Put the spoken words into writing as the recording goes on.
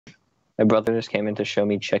My brother just came in to show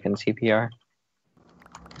me chicken CPR.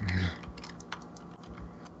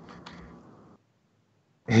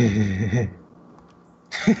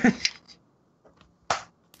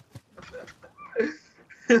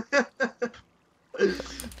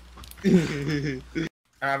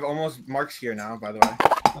 I have almost marks here now, by the way.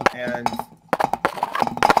 And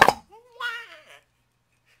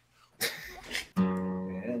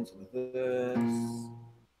ends with this.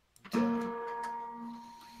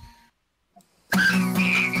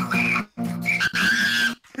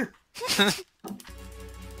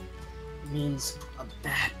 Means a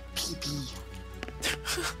bad pee-pee.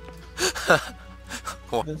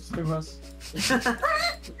 What? This to us.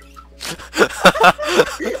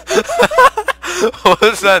 What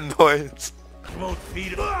was that noise? Won't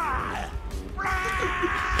feed it.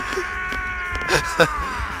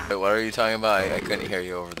 Wait, what are you talking about? I couldn't hear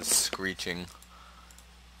you over the screeching.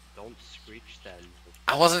 Don't screech then.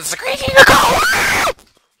 I wasn't screeching!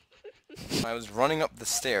 I was running up the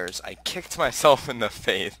stairs, I kicked myself in the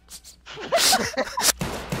face.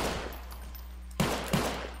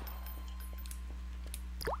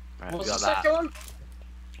 Alright, What's we the got second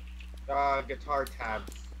that. one? Guitar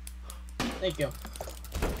tabs. Thank you.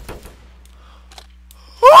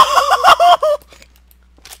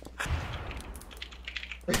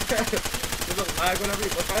 There's a lag whenever you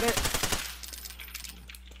look at it.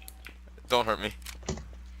 Don't hurt me.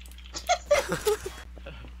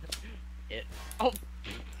 Oh!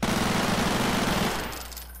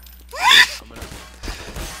 I'm gonna...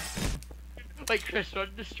 Wait, Chris, run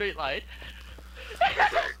the straight line.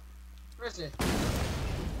 Where is it?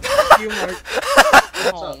 You mark.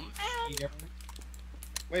 Oh,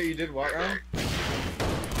 Wait, you did what, Ryan?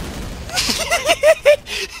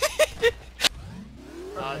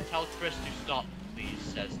 tell Chris to stop, please,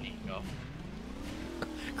 says Nico.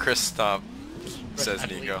 Chris, stop, says I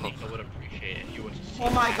believe Nico. Nico would appreciate it if you were to see Oh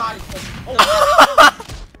my that. god.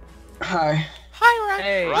 Hi. Hi, Ryan.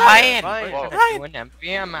 Hey, Ryan! Ryan! Whoa. Doing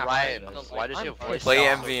MVM after Ryan, this. why does your voice Play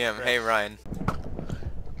sound so MVM. crisp? Hey, Ryan.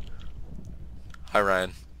 Hi,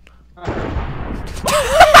 Ryan.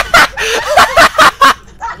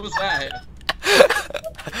 What was that?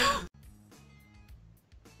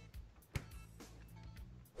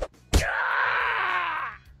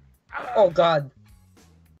 Oh god.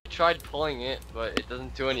 I tried pulling it, but it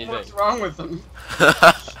doesn't do anything. What's wrong with him?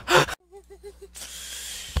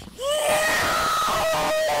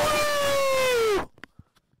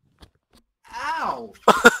 Ow!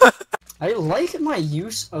 I like my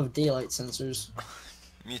use of daylight sensors.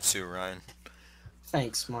 Me too, Ryan.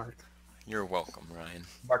 Thanks, Mark. You're welcome, Ryan.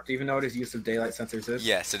 Mark, do you even know what his use of daylight sensors is?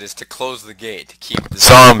 Yes, it is to close the gate to keep the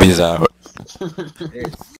zombies out. It's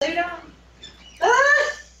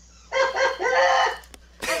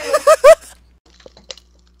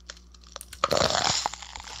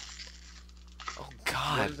Oh what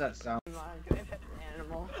God. does that sound?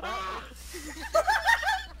 Animal.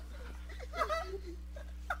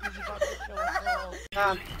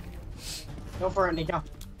 Go for it, Nico.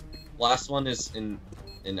 Last one is in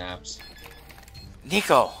apps.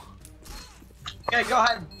 Nico, Okay, go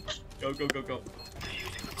ahead. Go, go, go, go.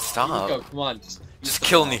 stop. Nico, come on. Just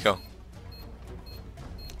kill Nico.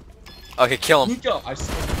 Okay, kill him. Nico, I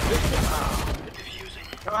swear.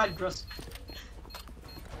 Go ahead, Chris.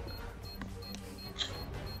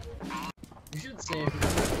 You should save.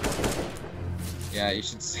 Yeah, you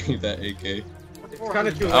should save that AK. It's kind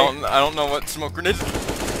of too late. I don't know what smoke grenade.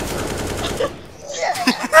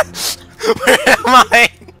 Where am I?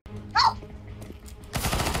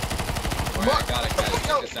 Alright, I gotta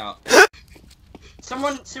check this out.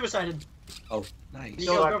 Someone suicided. Oh, nice.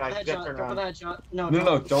 Nico, that go for guy, the get headshot. turned Go for around. the headshot. No, No,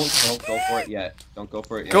 no, don't go for it yet. Don't go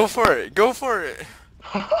for it yet. Go for it. Go for it.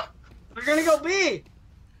 We're gonna go B.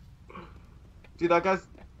 Dude, that guy's...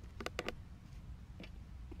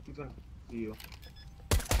 He's gonna see you.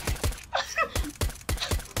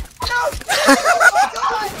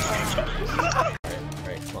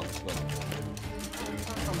 Alright, come on, let's go.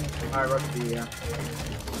 Alright, rush B, yeah.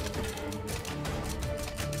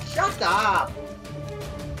 Shut up.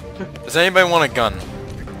 Does anybody want a gun?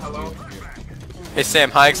 Hello? Hey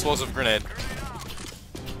Sam, high explosive grenade.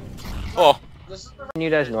 Oh, This is the You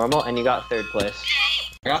guys normal, and you got third place.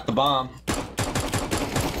 I got the bomb.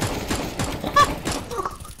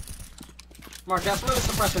 Mark. That's where the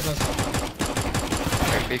suppressor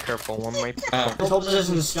goes. Be careful, one way. Uh, Hold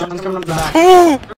positions. John's coming up the back.